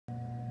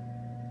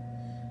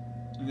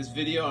In this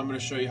video, I'm going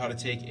to show you how to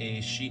take a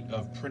sheet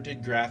of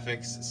printed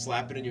graphics,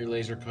 slap it in your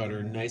laser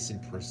cutter nice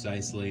and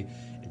precisely,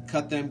 and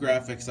cut them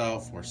graphics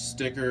out for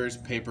stickers,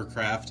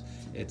 Papercraft,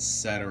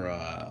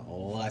 etc.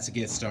 Let's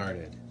get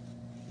started.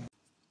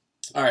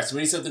 Alright, so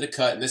we need something to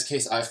cut. In this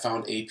case, I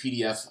found a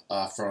PDF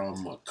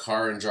from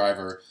Car and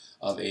Driver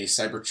of a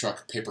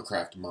Cybertruck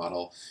Papercraft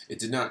model. It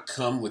did not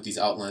come with these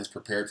outlines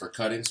prepared for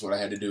cutting, so what I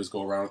had to do is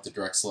go around with the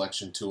direct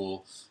selection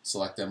tool,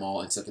 select them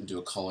all, and set them to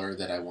a color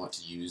that I want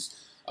to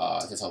use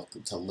to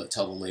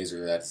tell the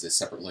laser that it's a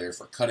separate layer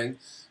for cutting.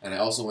 And I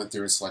also went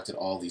through and selected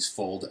all these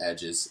fold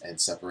edges and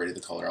separated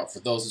the color out for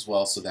those as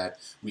well so that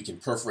we can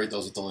perforate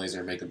those with the laser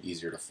and make them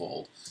easier to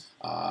fold.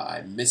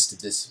 I missed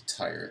this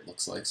tire, it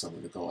looks like, so I'm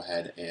going to go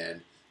ahead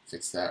and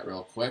fix that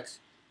real quick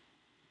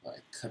by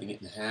cutting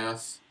it in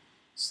half,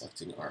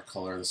 selecting our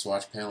color in the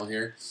swatch panel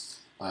here.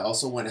 I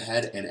also went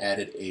ahead and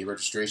added a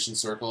registration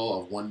circle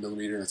of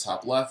 1mm in the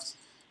top left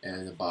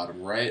and the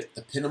bottom right.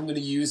 The pin I'm going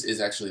to use is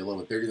actually a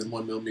little bit bigger than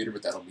 1mm,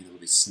 but that'll mean it'll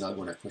be snug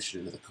when I push it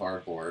into the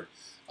cardboard.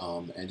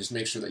 And just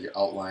make sure that your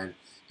outline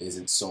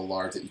isn't so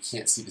large that you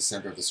can't see the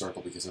center of the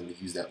circle, because I'm going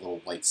to use that little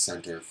white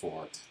center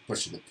for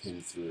pushing the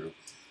pin through.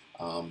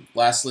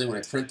 Lastly, when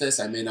I print this,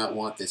 I may not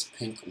want this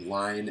pink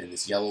line and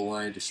this yellow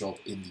line to show up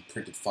in the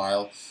printed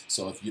file.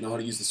 So if you know how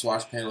to use the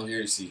swatch panel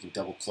here, you see you can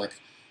double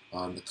click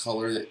on the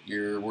color that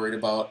you're worried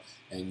about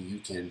and you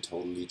can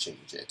totally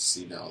change it.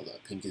 See, now the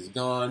pink is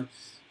gone,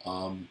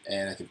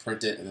 and I can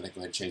print it and then I can go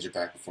ahead and change it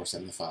back before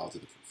sending the file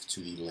to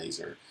the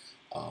laser.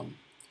 But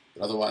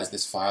otherwise,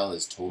 this file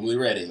is totally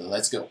ready.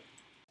 Let's go.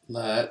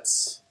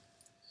 Let's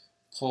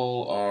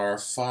pull our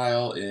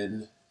file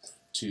in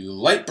to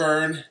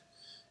Lightburn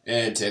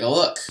and take a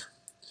look.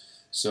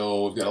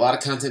 So we've got a lot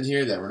of content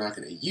here that we're not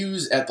going to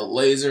use at the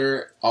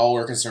laser. All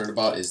we're concerned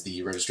about is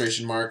the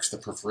registration marks, the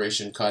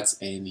perforation cuts,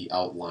 and the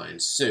outline.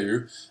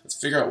 So let's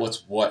figure out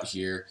what's what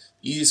here.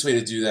 The easiest way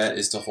to do that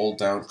is to hold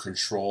down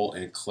Control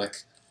and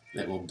click.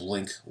 That will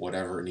blink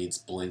whatever needs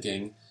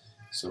blinking.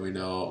 So we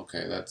know,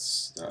 okay,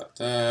 that's not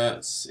that.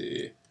 Let's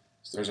see.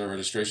 So there's our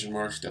registration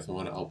marks. Definitely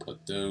want to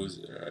output those,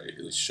 or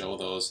at least show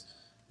those.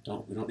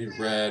 We don't need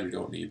red. We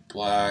don't need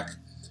black.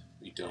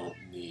 We don't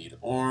need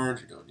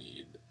orange. We don't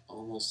need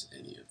almost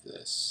any of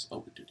this.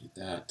 Oh, we do need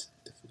that.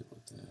 Definitely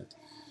want that.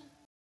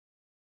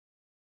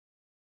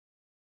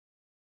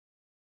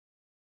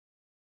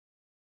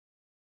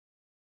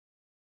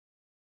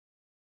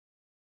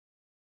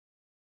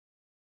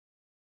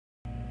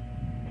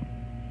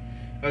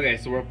 Okay,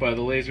 so we're up by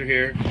the laser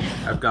here.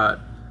 I've got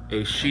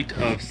a sheet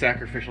of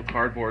sacrificial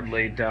cardboard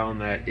laid down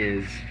that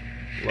is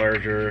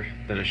larger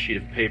than a sheet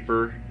of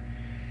paper.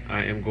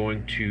 I am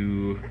going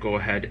to go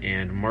ahead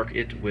and mark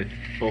it with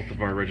both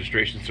of our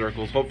registration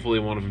circles. Hopefully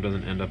one of them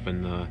doesn't end up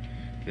in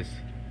this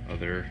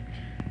other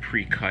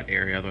pre-cut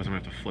area, otherwise I'm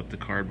going to have to flip the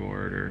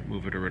cardboard or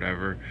move it or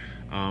whatever.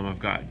 I've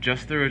got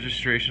just the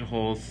registration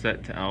holes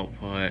set to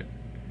output,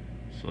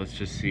 so let's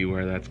just see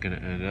where that's going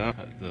to end up.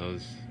 Cut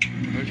those.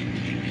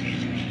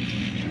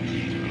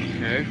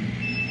 Okay,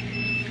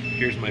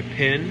 here's my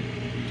pin.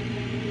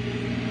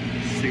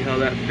 See how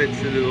that fits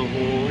into the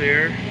hole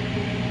here.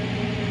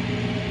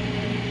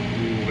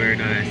 Ooh, very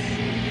nice.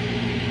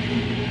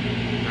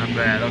 Not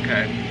bad.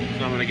 Okay,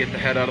 so I'm gonna get the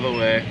head out of the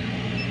way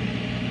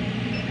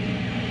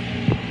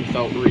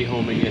without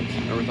rehoming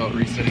it or without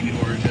resetting the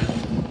origin.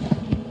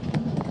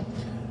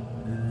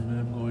 And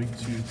I'm going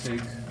to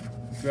take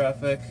the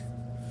graphic,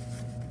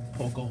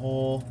 poke a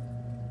hole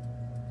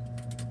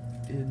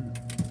in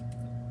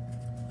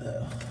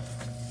the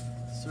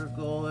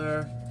circle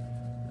there,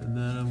 and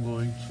then I'm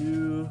going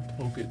to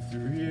poke it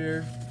through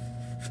here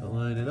to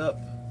line it up.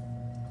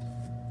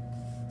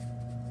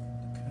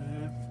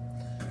 Okay,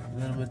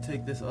 and then I'm going to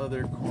take this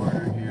other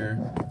corner here,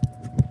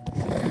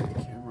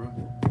 camera,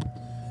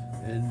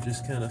 and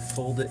just kind of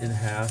fold it in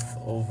half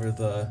over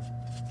that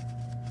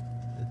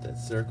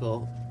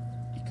circle.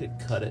 You could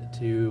cut it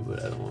too,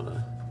 but I don't want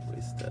to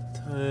waste that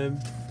time.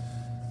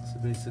 So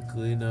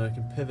basically now I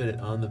can pivot it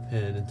on the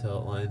pin until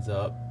it lines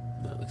up.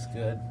 That looks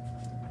good.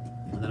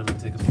 And then I'm going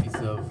to take a piece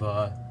of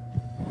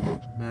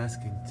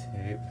masking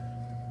tape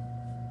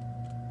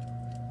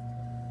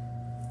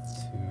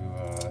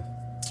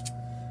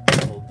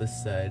to hold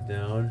this side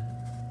down.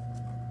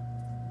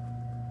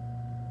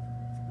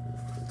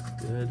 That looks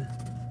good.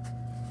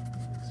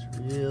 Looks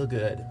real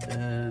good.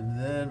 And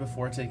then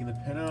before taking the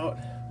pin out,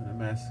 I'm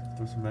going to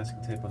throw some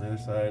masking tape on the other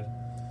side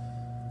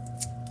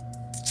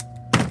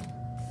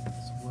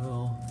as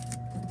well.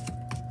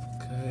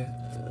 Okay,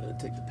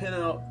 take the pin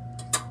out.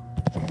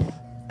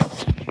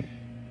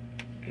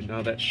 And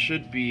now that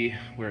should be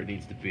where it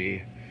needs to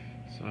be.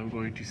 So I'm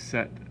going to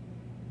set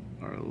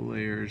our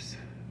layers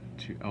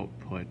to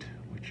output,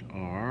 which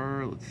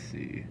are, let's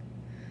see,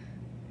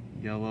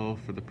 yellow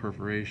for the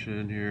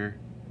perforation here,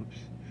 whoops,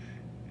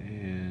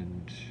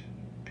 and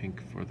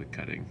pink for the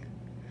cutting.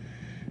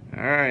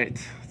 Alright,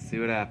 let's see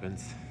what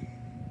happens.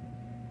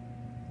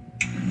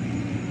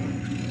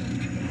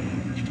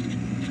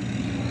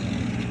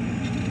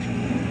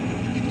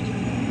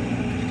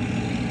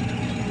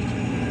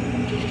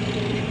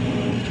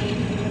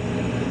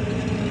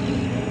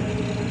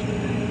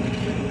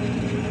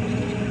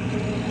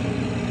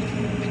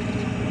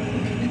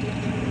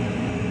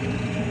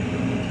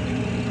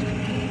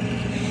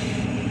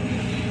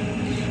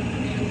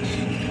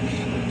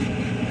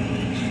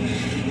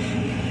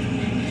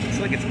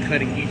 like it's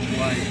cutting each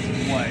line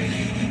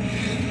twice.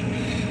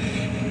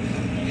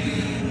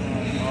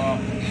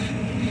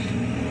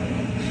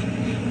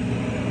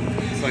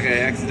 It's like I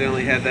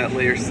accidentally had that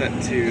layer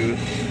set to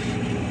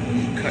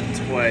cut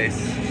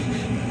twice.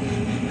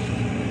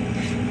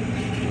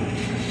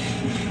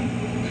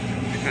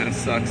 It kind of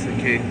sucks in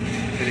case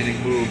if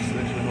anything moves.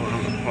 Actually, hold on,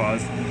 I'm gonna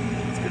pause.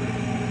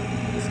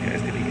 This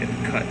guy's gonna get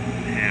cut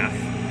in half.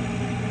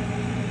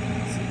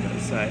 Let's see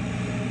that side.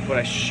 What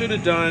I should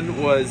have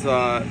done was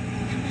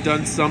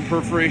done some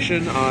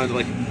perforation on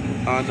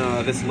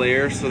this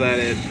layer so that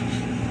it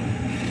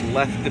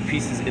left the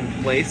pieces in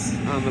place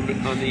on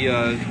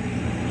the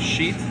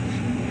sheet,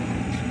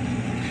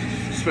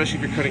 especially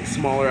if you're cutting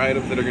smaller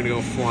items that are going to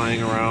go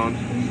flying around.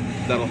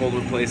 That'll hold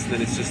them in place, and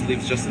then it just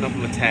leaves just enough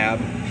of a tab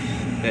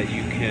that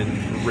you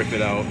can rip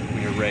it out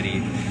when you're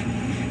ready.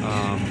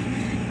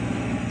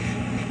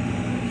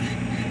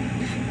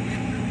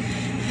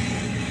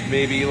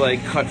 Maybe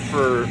like cut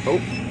for,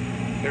 oh,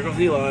 there goes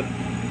Elon.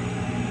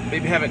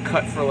 Maybe have it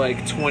cut for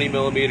like 20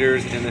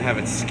 millimeters and then have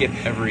it skip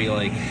every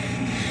like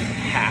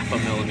half a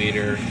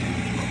millimeter,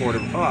 quarter.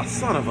 Oh,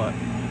 son of a!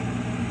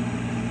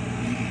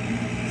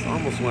 This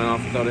almost went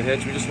off without a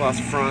hitch. We just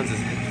lost Franz's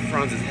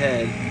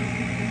head.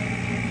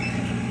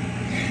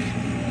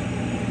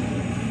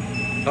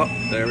 Oh,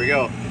 there we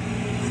go.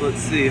 So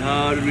let's see,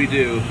 how did we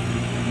do?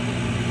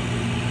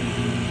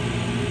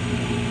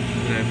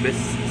 Did I miss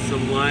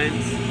some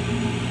lines?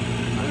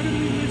 How did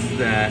we miss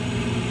that?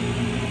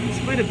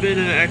 This might have been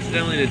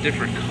accidentally in a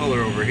different color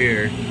over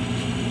here.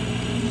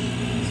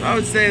 So I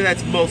would say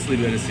that's mostly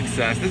been a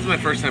success. This is my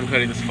first time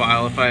cutting this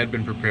file. If I had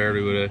been prepared,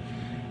 we would have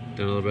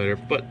done a little better.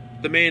 But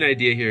the main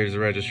idea here is the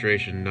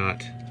registration,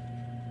 not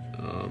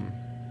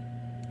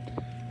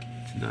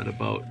it's not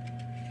about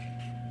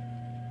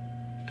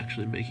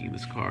actually making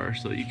this car.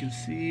 So you can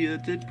see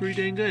it did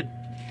pretty dang good.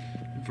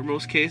 And for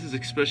most cases,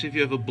 especially if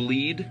you have a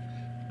bleed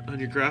on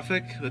your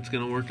graphic, that's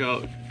going to work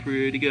out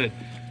pretty good.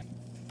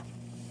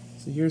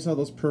 So here's how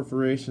those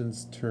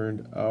perforations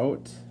turned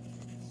out.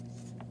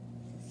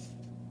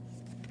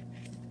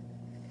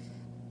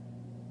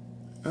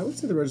 I would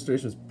say the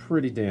registration is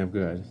pretty damn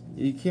good.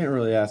 You can't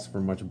really ask for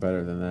much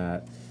better than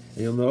that.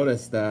 And you'll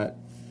notice that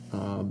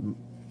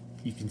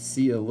you can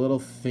see a little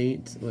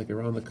faint, like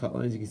around the cut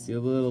lines, you can see a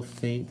little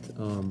faint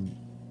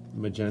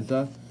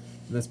magenta.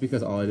 And that's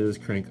because all I did was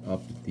crank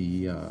up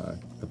the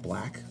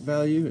black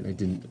value, and I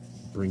didn't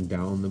bring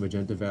down the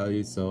magenta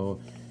value.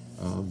 So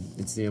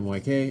in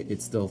CMYK,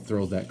 it still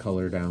throws that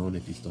color down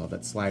if you still have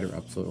that slider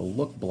up. So it'll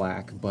look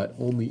black, but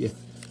only if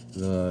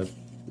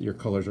your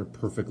colors are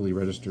perfectly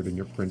registered in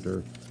your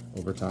printer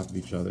over top of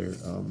each other.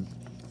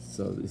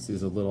 So this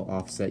is a little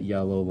offset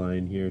yellow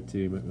line here too,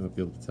 you might not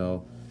be able to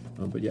tell.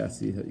 But yeah,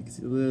 see, you can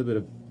see a little bit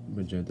of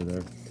magenta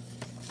there.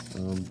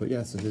 But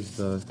yeah, so here's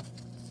the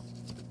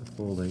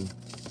folding.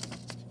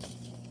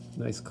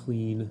 Nice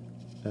clean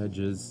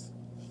edges.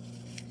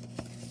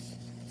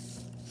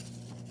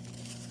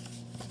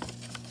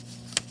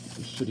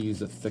 I should have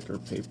used a thicker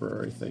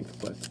paper, I think,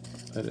 but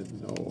I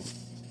didn't know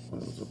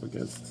what I was up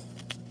against.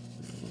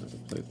 I have to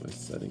play with my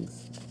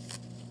settings.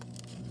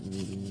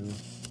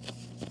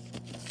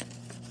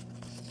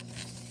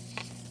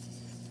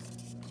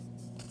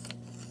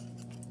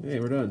 Hey,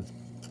 we're done.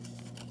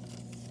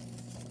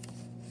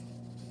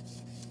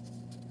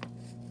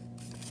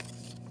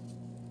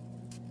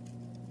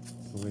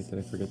 Oh wait, did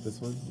I forget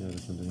this one? Yeah,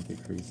 this one didn't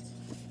get creased.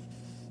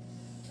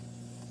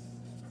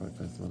 Probably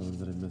find some other ones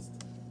that I missed.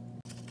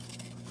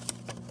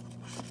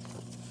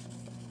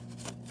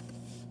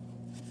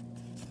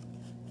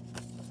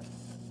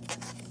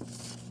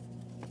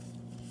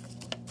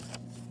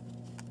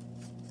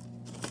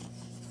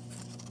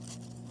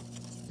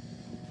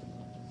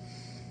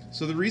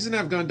 So the reason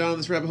I've gone down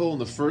this rabbit hole in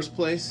the first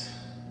place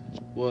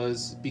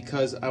was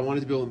because I wanted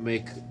to be able to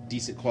make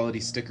decent quality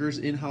stickers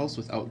in-house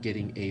without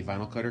getting a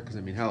vinyl cutter. Because I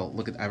mean, hell,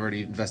 look at, I've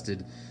already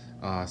invested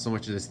so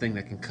much of this thing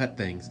that can cut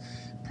things.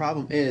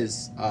 Problem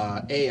is,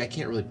 A, I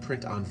can't really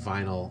print on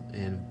vinyl,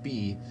 and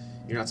B,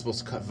 you're not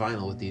supposed to cut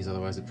vinyl with these,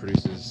 otherwise it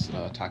produces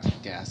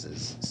toxic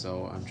gases.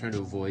 So I'm trying to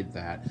avoid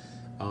that.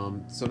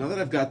 So now that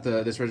I've got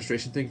this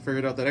registration thing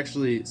figured out, that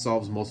actually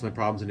solves most of my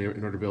problems in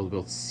order to be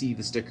able to see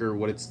the sticker,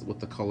 what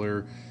the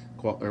color,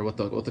 or what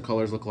the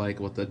colors look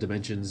like, what the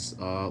dimensions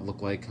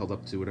look like, held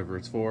up to whatever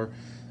it's for.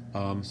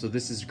 So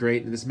this is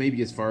great, and this may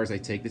be as far as I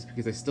take this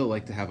because I still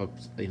like to have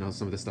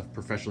some of this stuff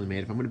professionally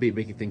made. If I'm going to be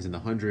making things in the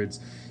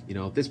hundreds,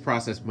 this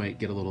process might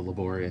get a little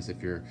laborious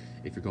if you're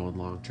going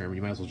long term.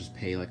 You might as well just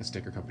pay like a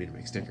sticker company to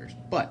make stickers.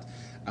 But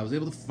I was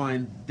able to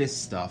find this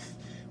stuff,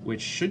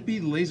 which should be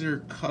laser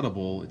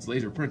cuttable. It's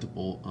laser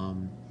printable,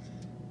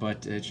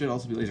 but it should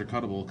also be laser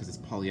cuttable because it's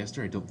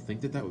polyester. I don't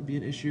think that would be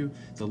an issue.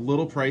 It's a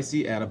little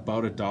pricey at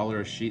about $1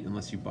 a sheet,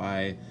 unless you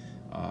buy,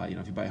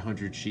 if you buy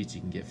 100 sheets,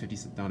 you can get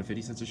down to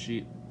 50 cents a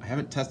sheet. I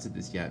haven't tested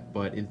this yet,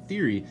 but in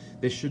theory,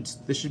 this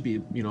should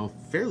be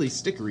fairly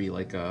stickery,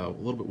 like a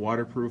little bit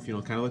waterproof,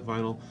 kind of like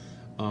vinyl.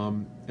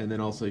 and then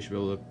also you should be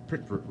able to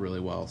print really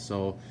well.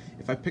 So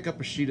if I pick up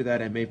a sheet of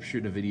that, I may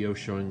shoot a video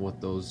showing what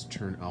those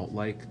turn out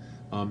like.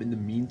 In the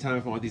meantime,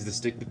 if I want these to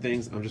stick to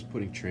things, I'm just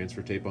putting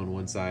transfer tape on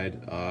one side.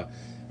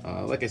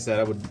 Like I said,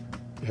 I would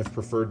have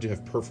preferred to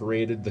have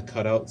perforated the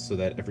cutout so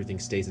that everything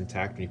stays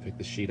intact when you pick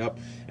the sheet up,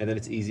 and then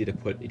it's easy to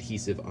put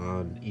adhesive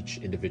on each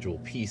individual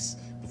piece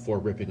before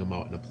ripping them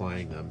out and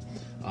applying them.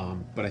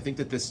 But I think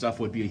that this stuff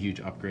would be a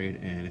huge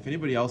upgrade, and if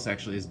anybody else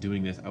actually is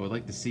doing this, I would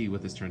like to see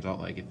what this turns out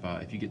like.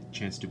 If you get the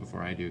chance to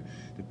before I do,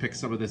 to pick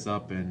some of this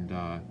up and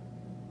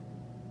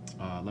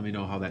let me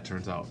know how that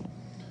turns out.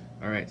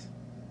 All right,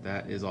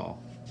 that is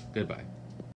all. Goodbye.